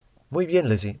Muy bien,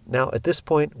 Lizzie. Now, at this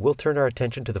point, we'll turn our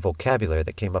attention to the vocabulary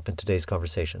that came up in today's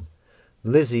conversation.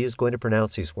 Lizzie is going to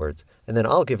pronounce these words, and then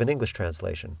I'll give an English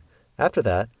translation. After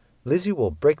that, Lizzie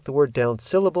will break the word down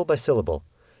syllable by syllable,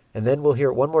 and then we'll hear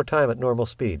it one more time at normal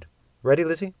speed. Ready,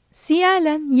 Lizzie? Sí,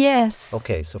 Alan, yes.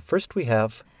 Okay, so first we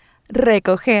have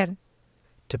Recoger,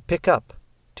 to pick up,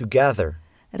 to gather.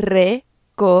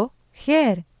 recoger,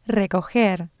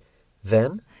 recoger.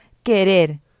 Then,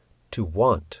 Querer, to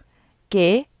want.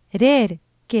 querer,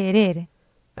 querer.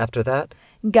 After that,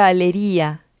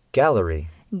 Galería, gallery.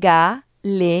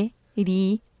 galería,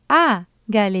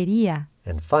 galería.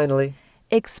 And finally,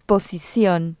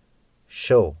 Exposición,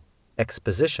 show,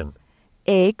 exposition.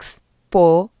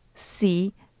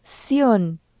 exposición,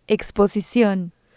 exposición.